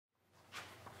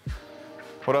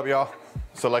What up, y'all?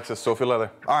 It's Alexis, Sophie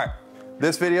Leather. All right,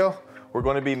 this video, we're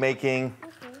going to be making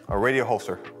a radio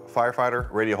holster,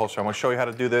 Firefighter radio holster. I'm going to show you how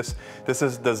to do this. This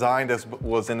is design that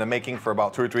was in the making for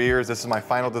about 2 or 3 years. This is my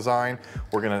final design.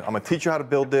 I'm going to teach you how to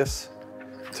build this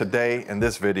today in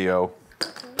this video.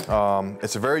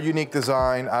 It's a very unique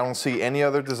design. I don't see any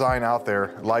other design out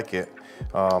there like it.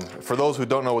 For those who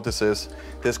don't know what this is,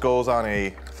 this goes on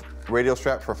a radio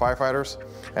strap for firefighters,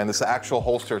 and this is the actual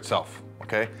holster itself,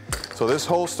 okay? So this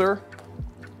holster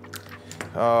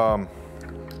comes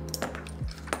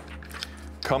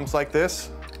like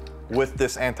this with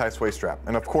this anti-sway strap.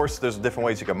 And of course, there's different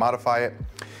ways you can modify it,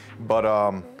 but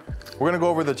we're gonna go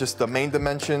over just the main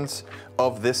dimensions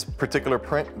of this particular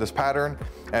print, this pattern,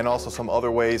 and also some other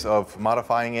ways of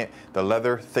modifying it, the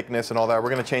leather thickness and all that.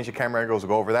 We're gonna change the camera angles to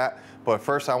go over that. But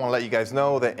first, I wanna let you guys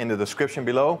know that in the description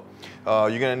below,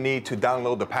 you're gonna need to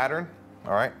download the pattern.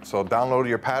 All right, so download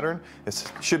your pattern.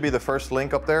 It should be the first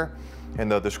link up there in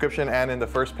the description and in the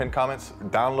first pinned comments.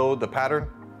 Download the pattern.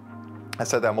 I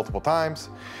said that multiple times.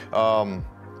 You're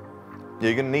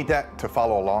gonna need that to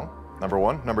follow along, number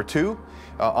one. Number two,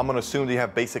 I'm gonna assume that you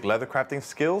have basic leather crafting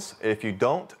skills. If you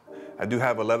don't, I do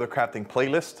have a leather crafting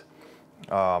playlist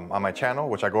on my channel,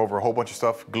 which I go over a whole bunch of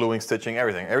stuff, gluing, stitching,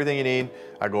 everything. Everything you need,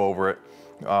 I go over it.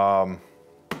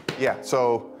 Yeah,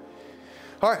 so,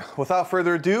 all right, without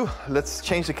further ado, let's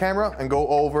change the camera and go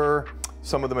over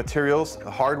some of the materials, the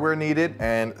hardware needed,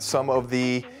 and some of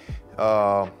the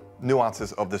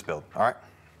nuances of this build, all right?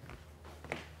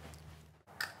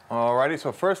 Alrighty,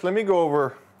 so first let me go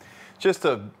over just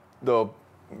the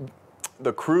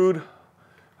crude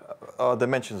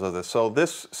dimensions of this. So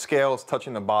this scale is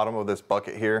touching the bottom of this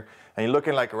bucket here, and you're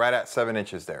looking like right at 7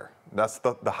 inches there. That's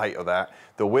the height of that.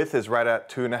 The width is right at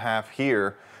 2.5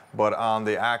 here, but on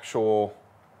the actual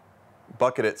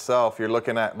bucket itself, you're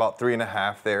looking at about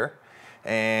 3.5 there.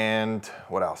 And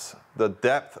what else? The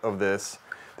depth of this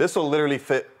will literally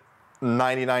fit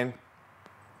 99%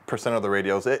 of the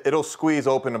radios. It'll squeeze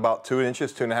open about 2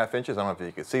 inches, 2.5 inches. I don't know if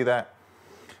you can see that.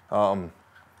 The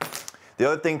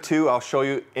other thing too, I'll show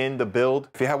you in the build.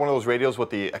 If you have one of those radios with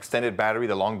the extended battery,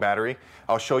 the long battery,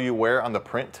 I'll show you where on the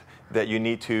print that you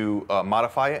need to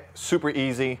modify it. Super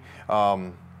easy,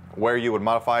 where you would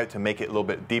modify it to make it a little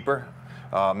bit deeper.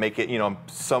 Make it,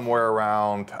 somewhere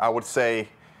around, I would say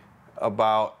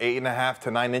about 8.5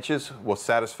 to 9 inches will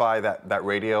satisfy that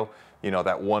radio,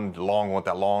 that one long with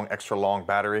that extra long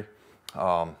battery.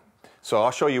 So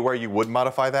I'll show you where you would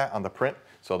modify that on the print.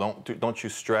 So don't you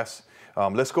stress.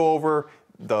 Let's go over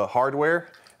the hardware,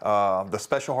 the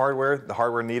special hardware, the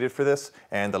hardware needed for this,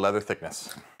 and the leather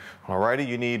thickness. Alrighty,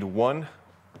 you need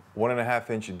 1.5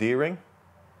 inch D-ring,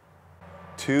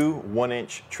 2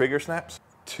 1-inch trigger snaps,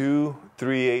 2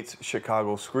 3/8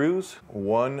 Chicago screws,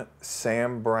 1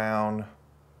 Sam Browne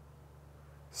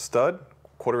stud,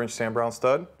 1/4 inch Sam Browne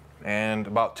stud, and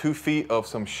about 2 feet of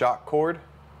some shock cord.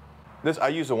 This, I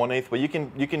use a 1/8, but you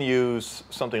can use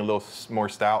something a little more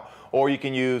stout, or you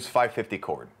can use 550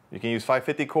 cord. You can use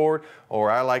 550 cord, or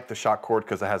I like the shock cord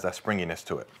because it has that springiness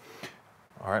to it.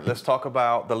 All right, let's talk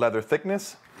about the leather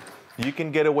thickness. You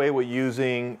can get away with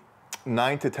using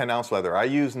 9 to 10 ounce leather. I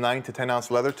use 9 to 10 ounce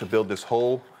leather to build this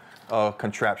whole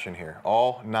contraption here.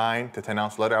 All 9 to 10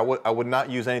 ounce leather. I would not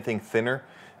use anything thinner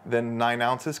than 9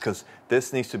 ounces because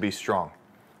this needs to be strong.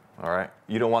 All right,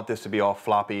 you don't want this to be all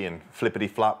floppy and flippity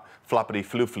flop, floppity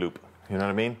floop floop. You know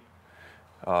what I mean?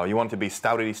 You want it to be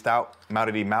stoutity stout,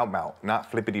 moutity mout mout, not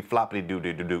flippity floppity doo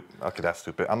doo doo doo. Okay, that's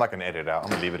stupid. I'm not gonna edit it out. I'm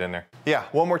gonna leave it in there. Yeah,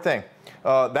 one more thing.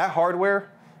 That hardware,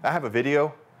 I have a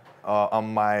video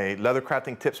on my leather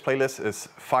crafting tips playlist. Is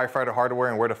Firefighter hardware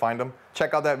and where to find them.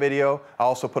 Check out that video. I'll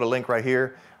also put a link right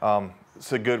here.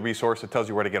 It's a good resource. It tells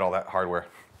you where to get all that hardware.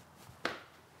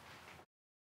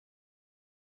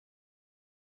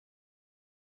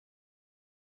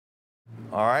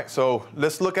 All right, so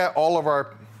let's look at all of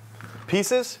our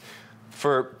pieces.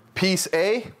 For piece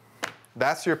A,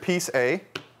 that's your piece A,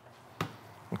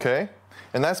 okay?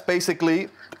 And that's basically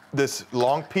this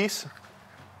long piece.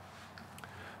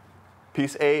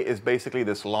 Piece A is basically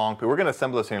this long piece. We're gonna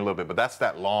assemble this in a little bit, but that's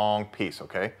that long piece,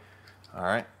 okay? All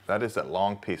right, that is that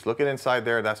long piece. Look at inside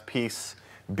there, that's piece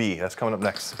B. That's coming up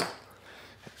next.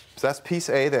 So that's piece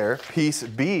A there. Piece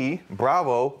B,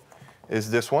 Bravo,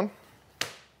 is this one.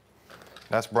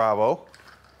 That's Bravo,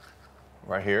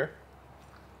 right here.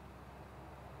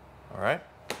 All right,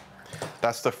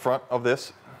 that's the front of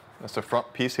this. That's the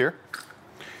front piece here.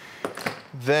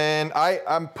 Then I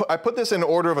put this in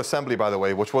order of assembly, by the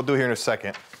way, which we'll do here in a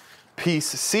second. Piece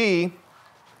C,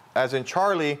 as in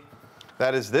Charlie,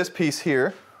 that is this piece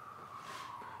here.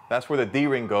 That's where the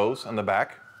D-ring goes on the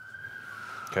back.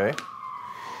 Okay.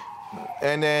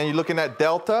 And then you're looking at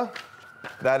Delta.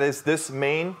 That is this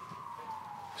main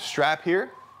strap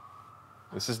here.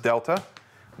 This is Delta.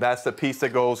 That's the piece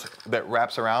that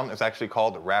wraps around. It's actually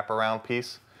called the wraparound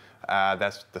piece.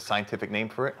 That's the scientific name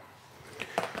for it.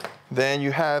 Then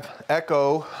you have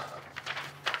Echo,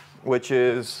 which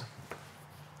is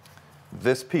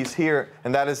this piece here,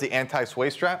 and that is the anti-sway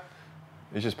strap.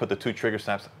 You just put the 2 trigger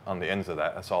snaps on the ends of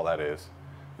that. That's all that is.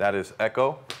 That is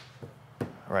Echo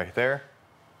right there.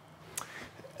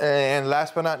 And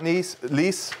last but not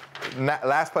least,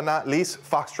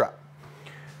 Foxtrot,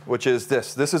 which is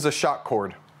this. This is a shock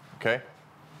cord, okay?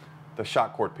 The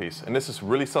shock cord piece. And this is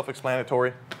really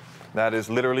self-explanatory. That is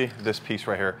literally this piece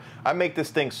right here. I make this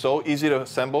thing so easy to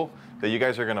assemble that you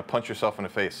guys are gonna punch yourself in the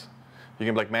face. You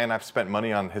can be like, man, I've spent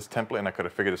money on his template and I could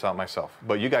have figured this out myself.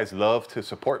 But you guys love to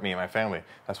support me and my family.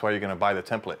 That's why you're gonna buy the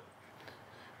template.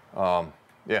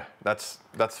 Yeah, that's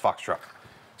Foxtrot.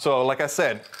 So like I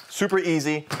said, super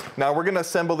easy. Now we're gonna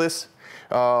assemble this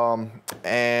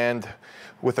and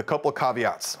with a couple of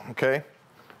caveats, okay?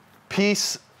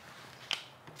 Piece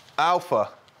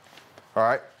alpha, all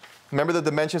right? Remember the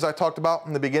dimensions I talked about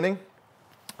in the beginning?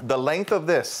 The length of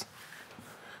this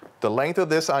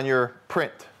on your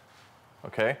print,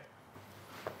 okay?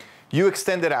 You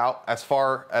extend it out as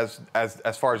far as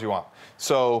you want.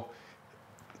 So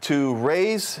to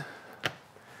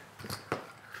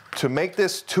make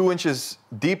this 2 inches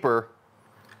deeper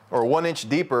or 1 inch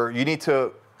deeper, you need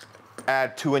to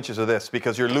add 2 inches of this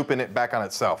because you're looping it back on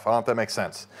itself. I don't know if that makes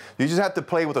sense. You just have to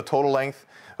play with the total length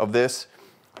of this,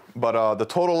 but the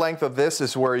total length of this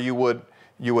is where you would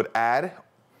add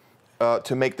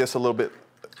to make this a little bit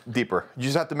deeper. You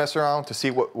just have to mess around to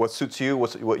see what suits you,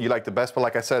 what you like the best. But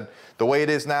like I said, the way it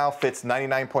is now fits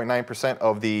 99.9%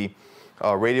 of the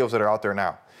radios that are out there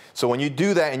now. So when you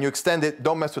do that and you extend it,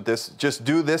 don't mess with this. Just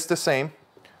do this the same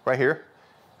right here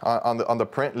on the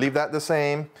print. Leave that the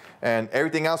same. And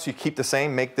everything else you keep the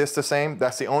same. Make this the same.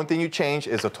 That's the only thing you change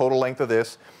is the total length of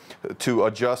this to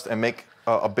adjust and make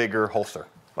a bigger holster,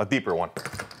 a deeper one.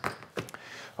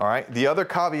 All right. The other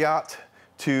caveat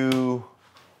to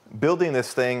building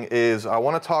this thing is I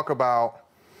want to talk about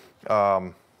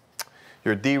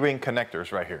your D-ring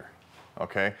connectors right here.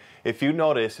 Okay. If you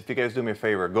notice, if you guys do me a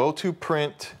favor, go to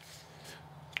print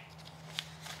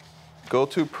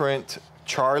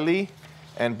Charlie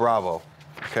and Bravo,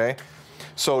 okay?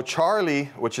 So Charlie,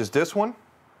 which is this one,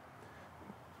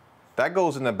 that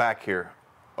goes in the back here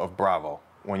of Bravo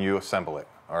when you assemble it,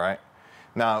 all right?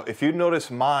 Now, if you notice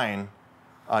mine,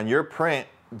 on your print,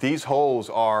 these holes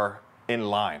are in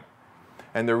line.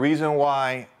 And the reason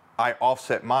why I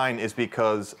offset mine is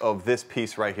because of this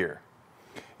piece right here.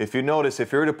 If you notice,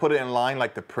 if you were to put it in line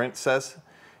like the print says,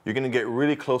 you're gonna get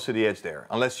really close to the edge there,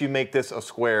 unless you make this a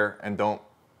square and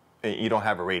you don't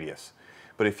have a radius.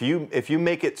 But if you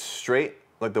make it straight,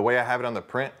 like the way I have it on the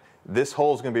print, this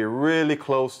hole is gonna be really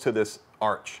close to this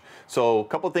arch. So a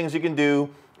couple things you can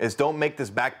do is don't make this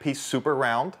back piece super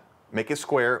round, make it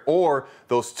square, or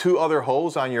those 2 other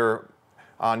holes on your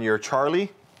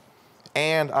Charlie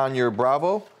and on your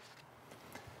Bravo,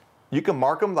 you can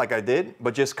mark them like I did,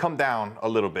 but just come down a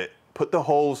little bit. Put the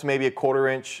holes maybe a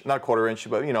 1/4 inch, not a 1/4 inch,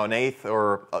 but you know, 1/8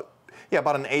 or yeah,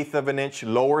 about 1/8 of an inch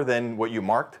lower than what you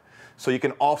marked. So you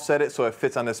can offset it so it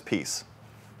fits on this piece.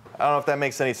 I don't know if that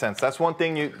makes any sense. That's one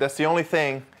thing that's the only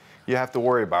thing you have to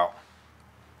worry about.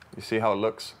 You see how it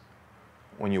looks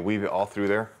when you weave it all through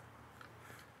there?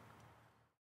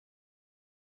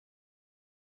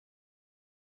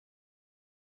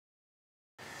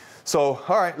 So,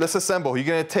 all right, let's assemble. You're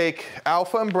gonna take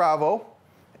Alpha and Bravo,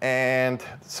 and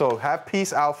so have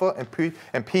piece Alpha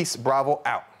and piece Bravo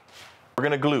out. We're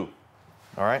gonna glue,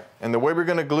 all right? And the way we're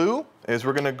gonna glue is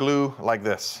we're gonna glue like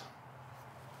this.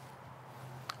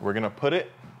 We're gonna put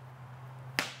it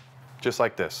just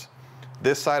like this.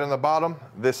 This side on the bottom,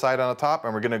 this side on the top,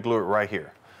 and we're gonna glue it right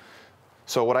here.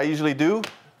 So what I usually do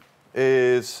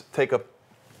is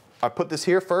I put this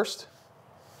here first,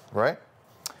 right?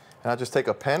 And I just take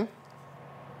a pen,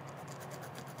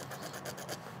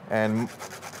 and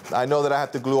I know that I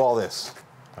have to glue all this,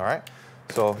 all right?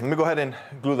 So let me go ahead and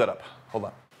glue that up. Hold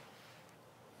on.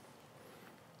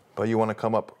 But you want to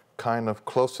come up kind of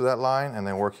close to that line and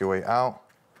then work your way out.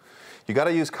 You got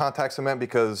to use contact cement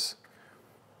because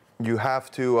you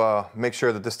have to make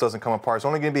sure that this doesn't come apart. It's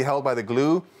only going to be held by the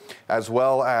glue as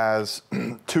well as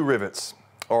 2 rivets,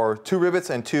 or 2 rivets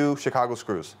and 2 Chicago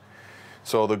screws.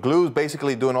 So the glue is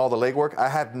basically doing all the legwork. I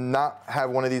have not had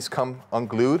one of these come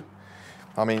unglued.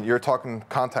 I mean, you're talking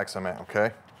contact cement,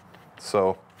 okay?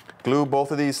 So glue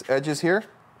both of these edges here.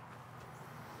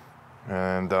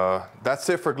 And that's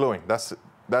it for gluing. That's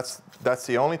That's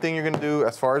the only thing you're gonna do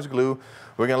as far as glue.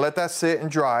 We're gonna let that sit and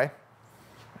dry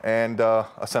and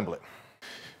assemble it.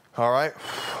 All right,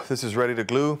 this is ready to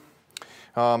glue.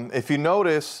 If you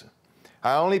notice,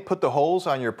 I only put the holes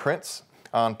on your prints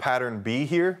on pattern B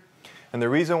here. And the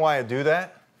reason why I do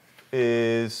that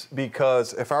is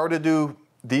because if I were to do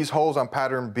these holes on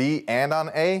pattern B and on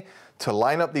A, to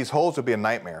line up these holes would be a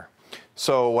nightmare.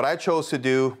 So what I chose to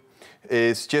do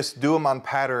is just do them on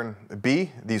pattern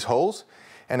B, these holes.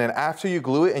 And then after you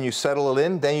glue it and you settle it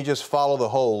in, then you just follow the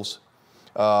holes.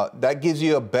 That gives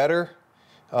you a better,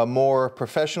 more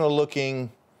professional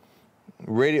looking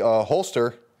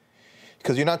holster,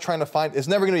 because you're not trying to find, it's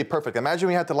never gonna be perfect. Imagine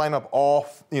we had to line up all,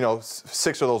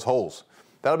 6 of those holes.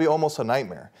 That'll be almost a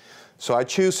nightmare. So I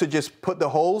choose to just put the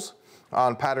holes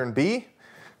on pattern B,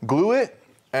 glue it,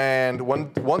 and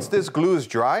once this glue is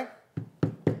dry,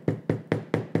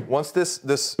 once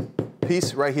this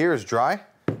piece right here is dry,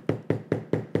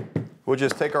 we'll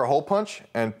just take our hole punch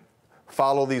and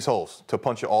follow these holes to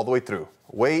punch it all the way through.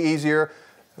 Way easier,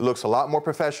 it looks a lot more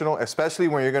professional, especially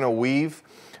when you're gonna weave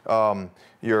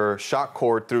your shock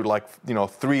cord through like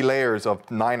 3 layers of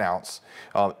 9-ounce.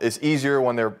 It's easier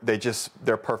when they're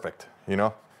perfect. I don't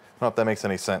know if that makes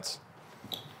any sense.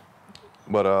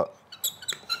 But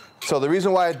so the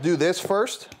reason why I do this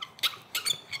first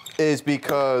is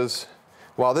because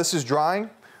while this is drying,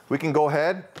 we can go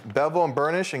ahead, bevel and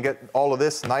burnish, and get all of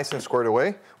this nice and squared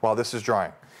away while this is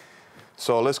drying.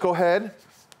 So let's go ahead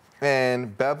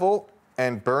and bevel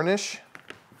and burnish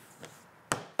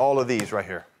all of these right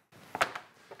here.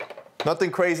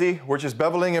 Nothing crazy, we're just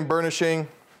beveling and burnishing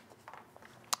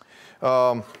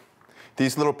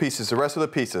these little pieces, the rest of the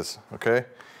pieces, okay?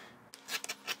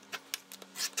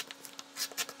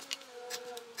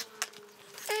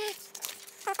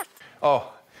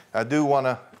 Oh, I do want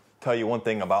to tell you one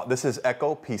thing about, this is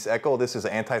Echo, piece Echo, this is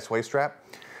an anti-sway strap.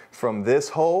 From this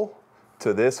hole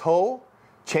to this hole,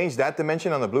 change that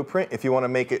dimension on the blueprint if you want to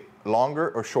make it longer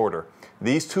or shorter.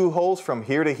 These 2 holes from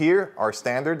here to here are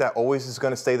standard, that always is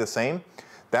going to stay the same.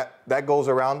 That goes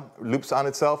around, loops on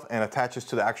itself, and attaches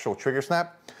to the actual trigger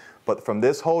snap. But from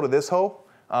this hole to this hole,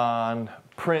 on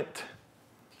print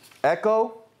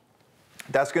Echo,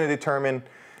 that's going to determine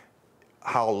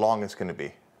how long it's going to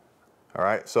be. All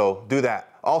right, so do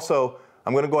that. Also,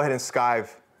 I'm going to go ahead and skive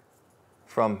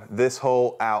from this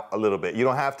hole out a little bit. You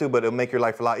don't have to, but it'll make your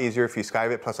life a lot easier if you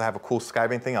skive it. Plus, I have a cool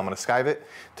skiving thing. I'm going to skive it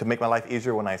to make my life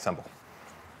easier when I assemble.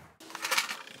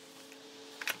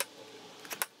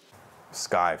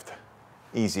 Skived.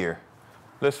 Easier.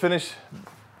 Let's finish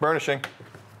burnishing.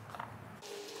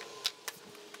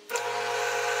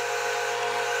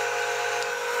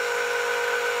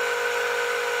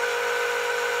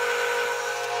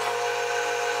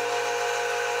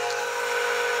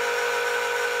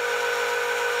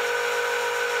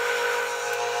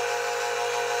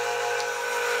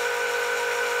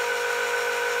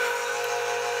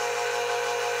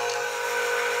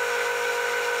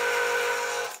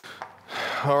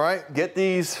 All right, get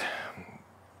the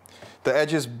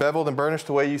edges beveled and burnished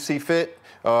the way you see fit.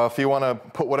 If you want to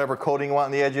put whatever coating you want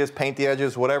on the edges, paint the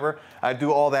edges, whatever. I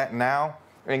do all that now,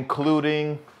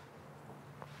 including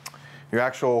your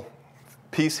actual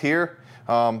piece here.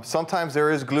 Sometimes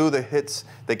there is glue that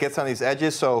gets on these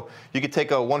edges, so you could take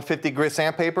a 150 grit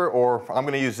sandpaper, or I'm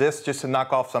going to use this just to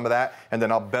knock off some of that, and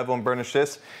then I'll bevel and burnish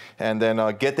this, and then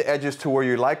get the edges to where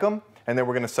you like them, and then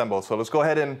we're going to assemble. So let's go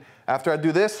ahead and, after I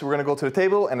do this, we're going to go to the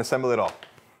table and assemble it all.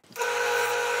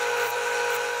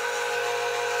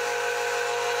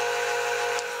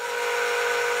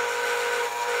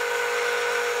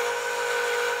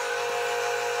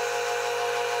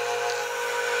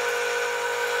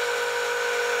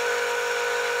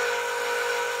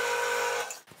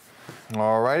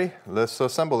 Alrighty, let's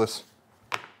assemble this.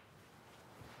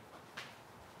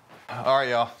 All right,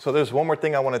 y'all, so there's one more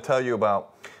thing I want to tell you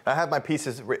about. I have my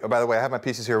pieces, by the way, I have my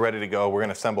pieces here ready to go. We're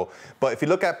gonna assemble. But if you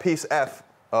look at piece F,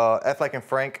 F like in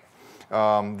Frank,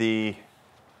 the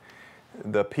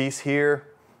piece here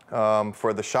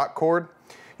for the shock cord,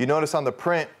 you notice on the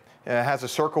print, it has a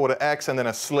circle with an X and then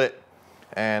a slit.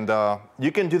 And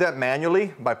you can do that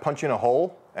manually by punching a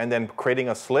hole and then creating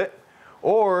a slit,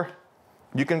 or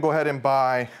you can go ahead and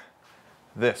buy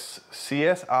this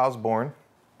C.S. Osborne.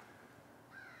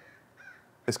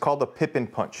 It's called the Pippin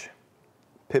Punch.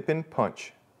 Pippin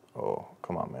Punch. Oh,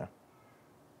 come on, man.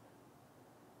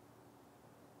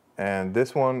 And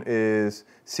this one is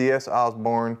C.S.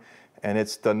 Osborne, and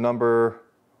it's the number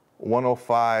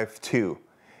 1052.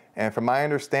 And from my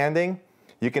understanding,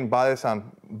 you can buy this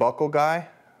on Buckle Guy.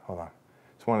 Hold on.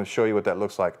 Just wanted to show you what that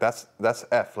looks like. That's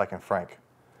F like in Frank.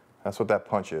 That's what that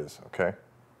punch is, okay?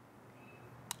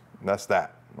 That's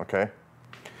that, okay?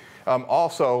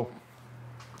 Also,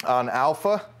 on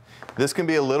alpha, this can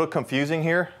be a little confusing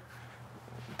here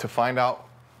to find out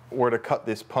where to cut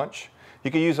this punch.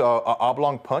 You can use a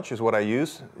oblong punch is what I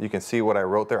use. You can see what I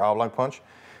wrote there, oblong punch.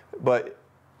 But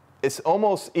it's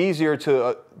almost easier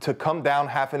to come down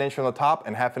 1/2 inch from the top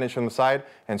and 1/2 inch from the side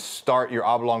and start your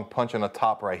oblong punch on the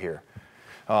top right here.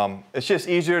 It's just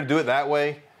easier to do it that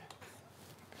way.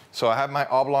 So I have my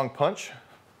oblong punch,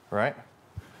 right?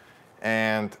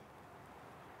 And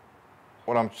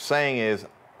what I'm saying is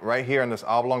right here on this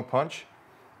oblong punch,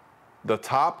 the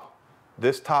top,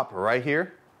 this top right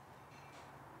here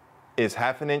is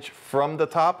 1/2 inch from the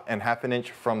top and 1/2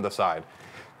 inch from the side.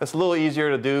 That's a little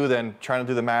easier to do than trying to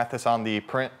do the math that's on the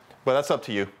print, but that's up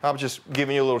to you. I'm just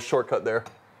giving you a little shortcut there.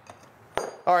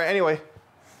 All right, anyway,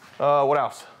 what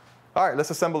else? All right, let's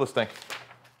assemble this thing.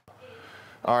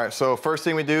 All right, so first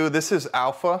thing we do, this is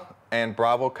Alpha and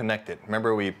Bravo connected.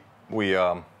 Remember we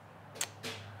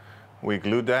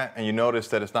glued that, and you notice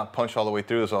that it's not punched all the way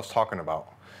through, as I was talking about.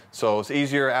 So it's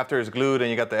easier after it's glued and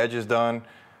you got the edges done,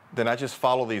 then I just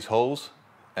follow these holes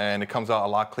and it comes out a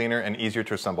lot cleaner and easier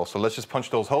to assemble. So let's just punch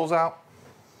those holes out.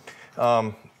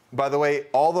 By the way,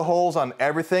 all the holes on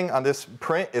everything on this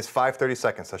print is 5/30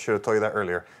 seconds. I should have told you that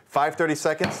earlier. 5/30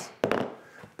 seconds,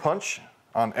 punch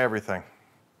on everything.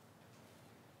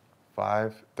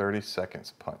 5/30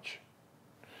 seconds punch.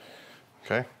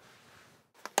 Okay.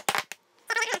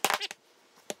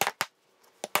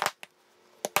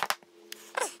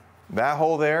 That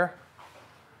hole there,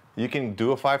 you can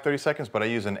do a 5/30 seconds, but I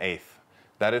use an 1/8.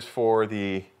 That is for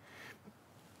the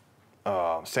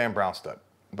Sam Brown stud.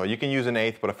 But you can use an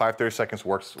 1/8, but a 5/30 seconds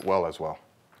works well as well.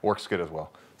 Works good as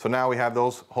well. So now we have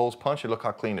those holes punched. Look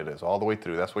how clean it is all the way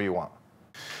through. That's what you want.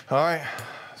 All right,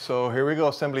 so here we go,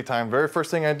 assembly time. Very first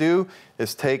thing I do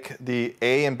is take the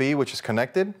A and B, which is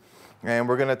connected, and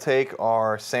we're gonna take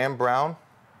our Sam Brown.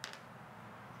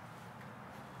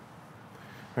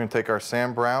 We're gonna take our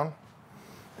Sam Brown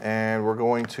and we're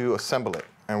going to assemble it.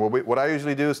 And what I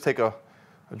usually do is take a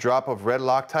drop of red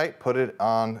Loctite, put it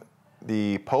on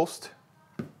the post,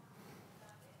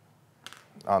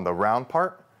 on the round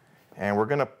part, and we're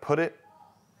gonna put it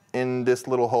in this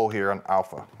little hole here on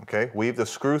Alpha, okay? Weave the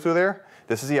screw through there.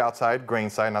 This is the outside, grain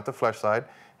side, not the flesh side.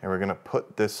 And we're gonna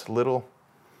put this little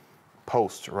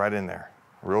post right in there.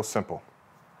 Real simple,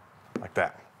 like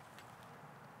that.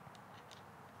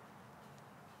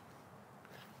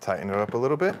 Tighten it up a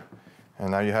little bit,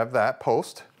 and now you have that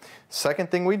post. Second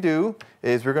thing we do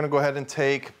is we're gonna go ahead and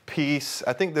take piece,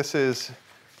 I think this is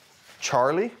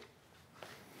Charlie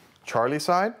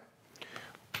side.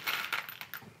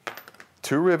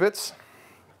 2 rivets.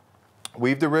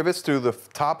 Weave the rivets through the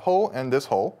top hole and this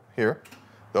hole here,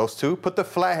 those 2. Put the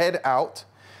flathead out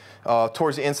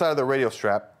towards the inside of the radio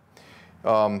strap.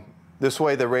 This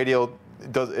way the radio,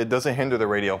 it doesn't hinder the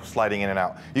radio sliding in and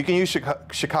out. You can use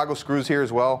Chicago screws here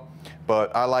as well,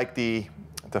 but I like the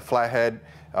flathead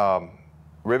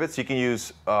rivets. You can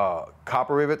use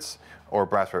copper rivets or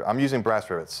brass rivets. I'm using brass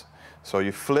rivets. So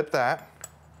you flip that.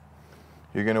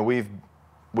 You're gonna weave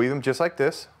them just like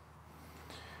this.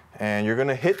 And you're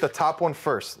gonna hit the top one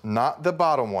first, not the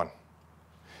bottom one,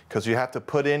 because you have to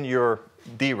put in your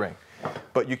D-ring.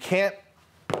 But you can't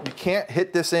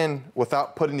hit this in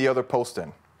without putting the other post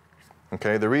in.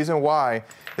 Okay, the reason why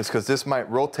is because this might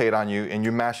rotate on you and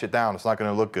you mash it down. It's not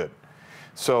gonna look good.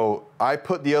 So I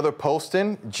put the other post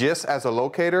in just as a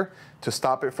locator to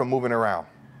stop it from moving around,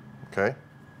 okay?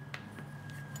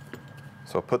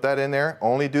 So put that in there,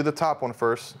 only do the top one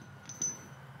first.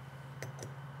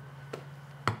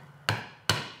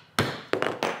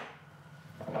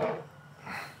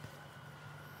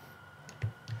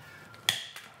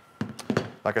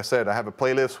 Like I said, I have a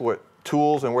playlist with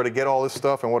tools and where to get all this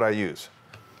stuff and what I use.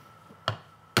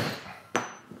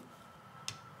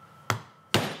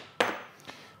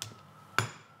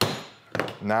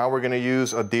 Now we're gonna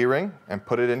use a D-ring and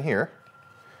put it in here,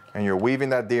 and you're weaving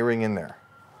that D-ring in there.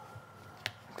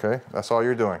 Okay, that's all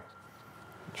you're doing.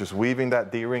 Just weaving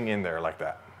that D-ring in there like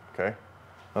that, okay?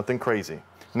 Nothing crazy.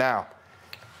 Now,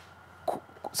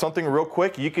 something real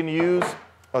quick, you can use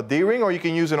a D-ring or you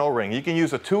can use an O-ring. You can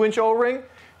use a 2-inch O-ring.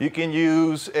 You can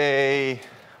use a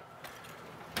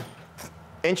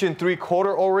 1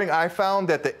 3/4 O-ring. I found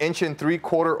that the 1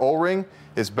 3/4 O-ring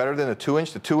is better than the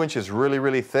 2-inch. The 2-inch is really,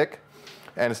 really thick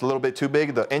and it's a little bit too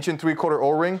big. The 1 3/4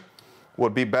 O-ring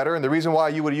would be better. And the reason why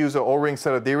you would use an O-ring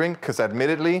instead of D-ring, because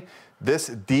admittedly, this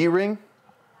D-ring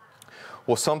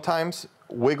will sometimes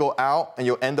wiggle out and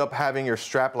you'll end up having your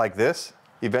strap like this.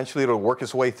 Eventually it'll work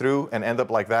its way through and end up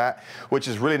like that, which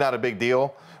is really not a big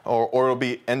deal. or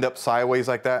it'll end up sideways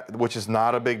like that, which is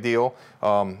not a big deal.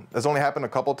 That's only happened a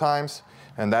couple times,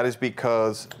 and that is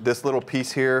because this little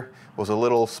piece here was a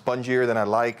little spongier than I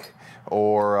like,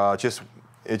 or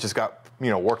it just got, you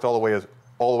know, worked all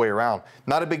the way around.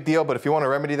 Not a big deal, but if you want to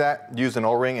remedy that, use an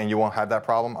O-ring and you won't have that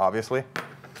problem, obviously.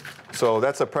 So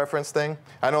that's a preference thing.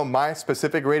 I know my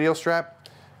specific radio strap,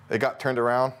 it got turned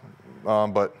around,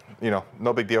 but you know,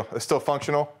 no big deal. It's still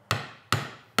functional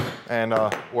and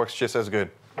works just as good.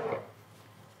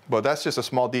 But that's just a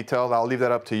small detail. I'll leave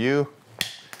that up to you.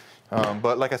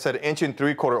 But like I said, 1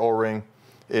 3/4 O-ring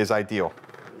is ideal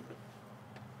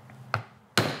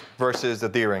versus the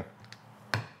D-ring.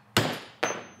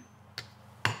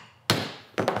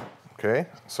 Okay,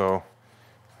 so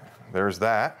there's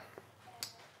that.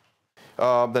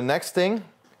 The next thing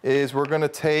is we're going to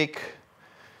take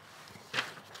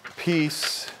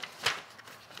piece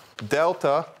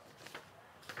Delta.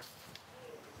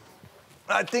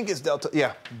 I think it's Delta.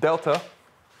 Yeah, Delta.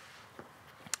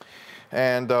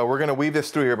 And we're going to weave this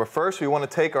through here. But first, we want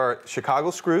to take our Chicago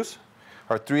screws,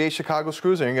 our 3/8 Chicago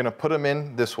screws, and you're going to put them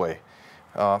in this way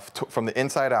from the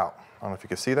inside out. I don't know if you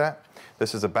can see that.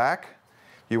 This is the back.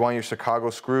 You want your Chicago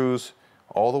screws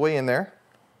all the way in there,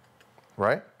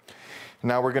 right?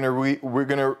 Now we're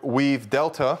gonna weave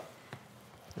Delta.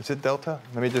 Is it Delta?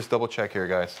 Let me just double check here,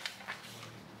 guys.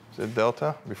 Is it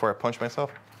Delta? Before I punch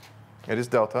myself. It is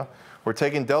Delta. We're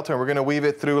taking Delta and we're gonna weave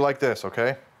it through like this,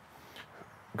 okay?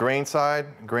 Grain side,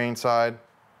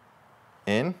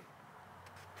 in.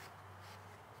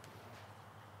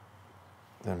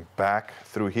 Then back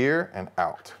through here and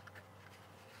out.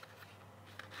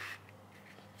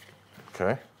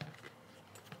 Okay.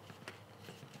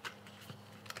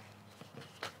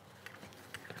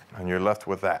 And you're left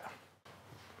with that.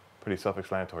 Pretty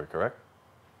self-explanatory, correct?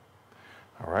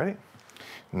 All righty.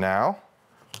 Now,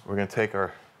 we're going to take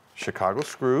our Chicago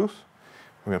screws.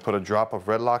 We're going to put a drop of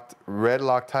red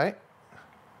Loctite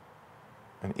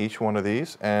in each one of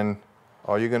these. And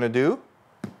all you're going to do,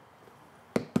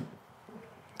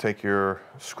 take your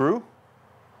screw,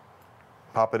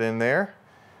 pop it in there,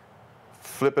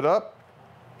 flip it up,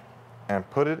 and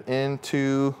put it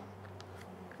into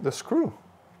the screw,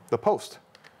 the post.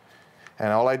 And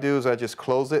all I do is I just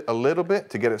close it a little bit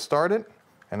to get it started,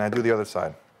 and I do the other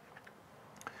side.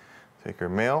 Take your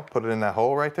nail, put it in that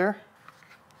hole right there,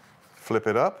 flip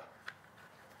it up,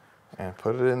 and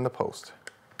put it in the post.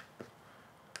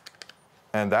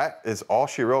 And that is all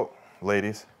she wrote,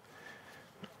 ladies.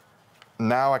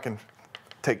 Now I can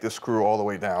take this screw all the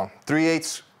way down.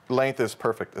 3/8 length is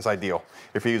perfect, it's ideal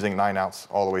if you're using 9 ounce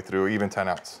all the way through, or even 10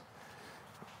 ounce.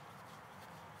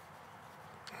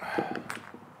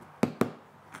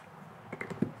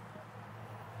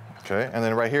 Okay, and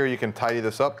then right here you can tidy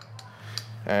this up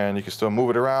and you can still move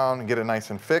it around and get it nice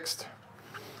and fixed.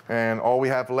 And all we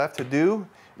have left to do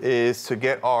is to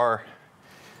get our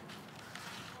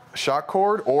shock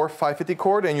cord or 550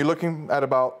 cord, and you're looking at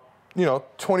about, you know,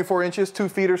 24 inches, 2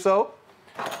 feet or so.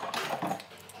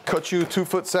 Cut you 2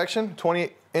 foot section,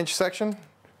 20-inch section,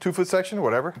 2 foot section,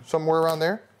 whatever, somewhere around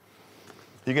there.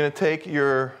 You're gonna take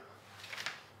your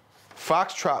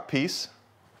foxtrot piece,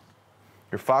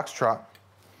 your foxtrot.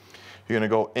 You're gonna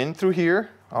go in through here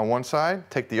on one side,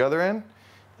 take the other end,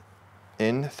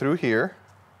 in through here,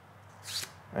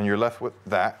 and you're left with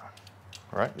that,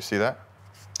 all right? You see that?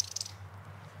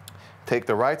 Take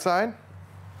the right side,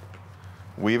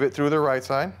 weave it through the right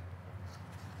side.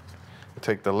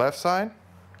 Take the left side,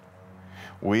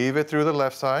 weave it through the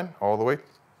left side, all the way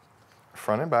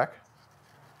front and back.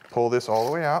 Pull this all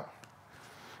the way out,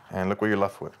 and look what you're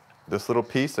left with. This little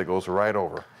piece that goes right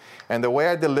over. And the way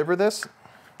I deliver this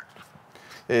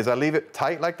is I leave it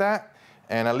tight like that,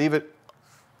 and I leave it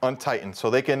untightened so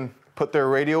they can put their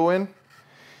radio in,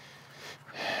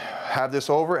 have this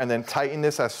over, and then tighten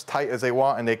this as tight as they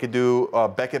want, and they could do a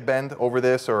Beckett bend over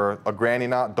this, or a granny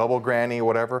knot, double granny,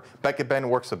 whatever. Beckett bend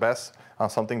works the best on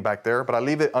something back there, but I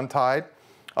leave it untied,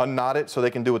 unknotted, so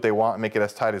they can do what they want and make it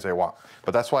as tight as they want.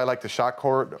 But that's why I like the shock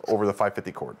cord over the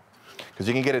 550 cord, because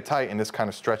you can get it tight and it's kind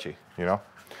of stretchy, you know?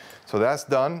 So that's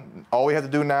done. All we have to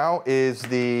do now is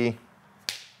the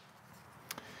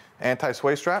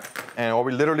anti-sway strap, and what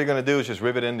we're literally going to do is just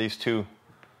rivet in these two.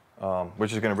 We're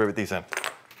just going to rivet these in.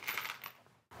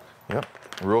 Yep,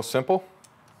 real simple.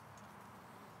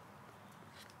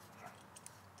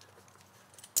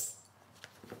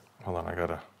 Hold on, I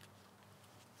gotta.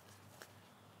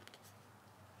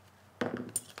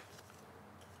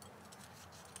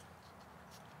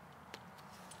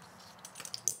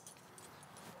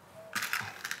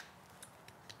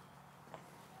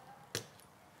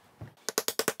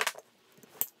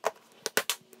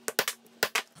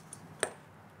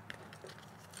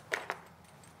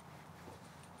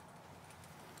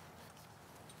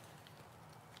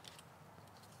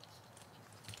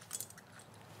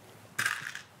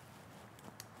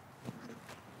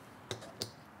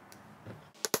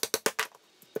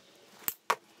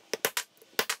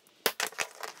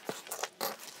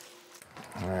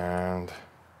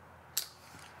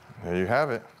 there you have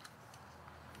it.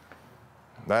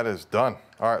 That is done.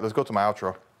 All right, let's go to my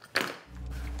outro.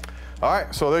 All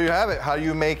right, so there you have it. How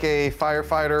you make a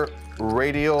Firefighter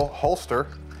radial holster.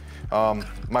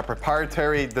 My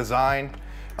proprietary design.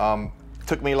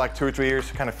 Took me like 2 or 3 years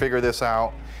to kind of figure this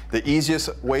out. The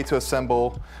easiest way to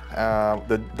assemble,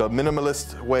 the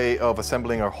minimalist way of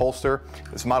assembling a holster.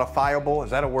 It's modifiable.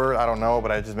 Is that a word? I don't know,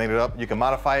 but I just made it up. You can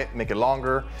modify it, make it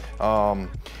longer.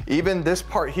 Even this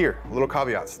part here, little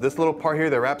caveats. This little part here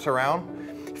that wraps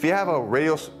around, if you have a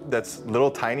radial that's a little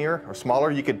tinier or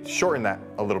smaller, you could shorten that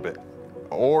a little bit,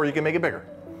 or you can make it bigger.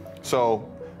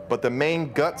 So, but the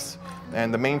main guts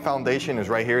and the main foundation is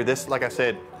right here. This, like I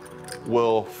said,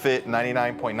 will fit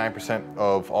 99.9%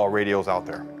 of all radials out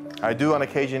there. I do on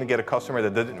occasion get a customer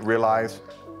that didn't realize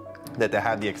that they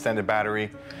had the extended battery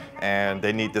and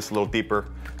they need this a little deeper.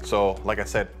 So like I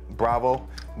said, Bravo,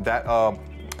 that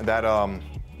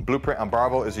blueprint on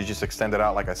Bravo is you just extend it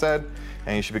out like I said,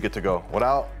 and you should be good to go.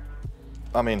 Without,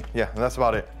 I mean, yeah, that's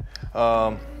about it.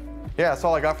 Yeah, that's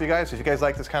all I got for you guys. If you guys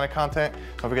like this kind of content,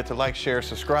 don't forget to like, share,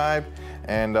 subscribe.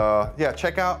 And yeah,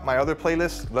 check out my other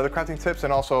playlist, leather crafting tips,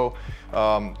 and also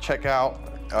check out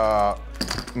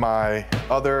my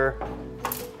other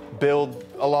build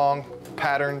along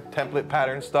pattern, template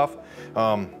pattern stuff.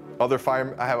 I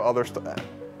have other stuff.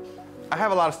 I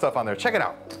have a lot of stuff on there. Check it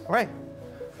out. All right.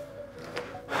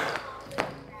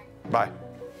 Bye.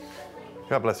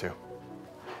 God bless you.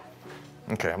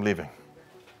 Okay, I'm leaving.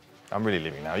 I'm really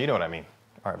leaving now. You know what I mean.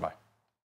 All right, bye.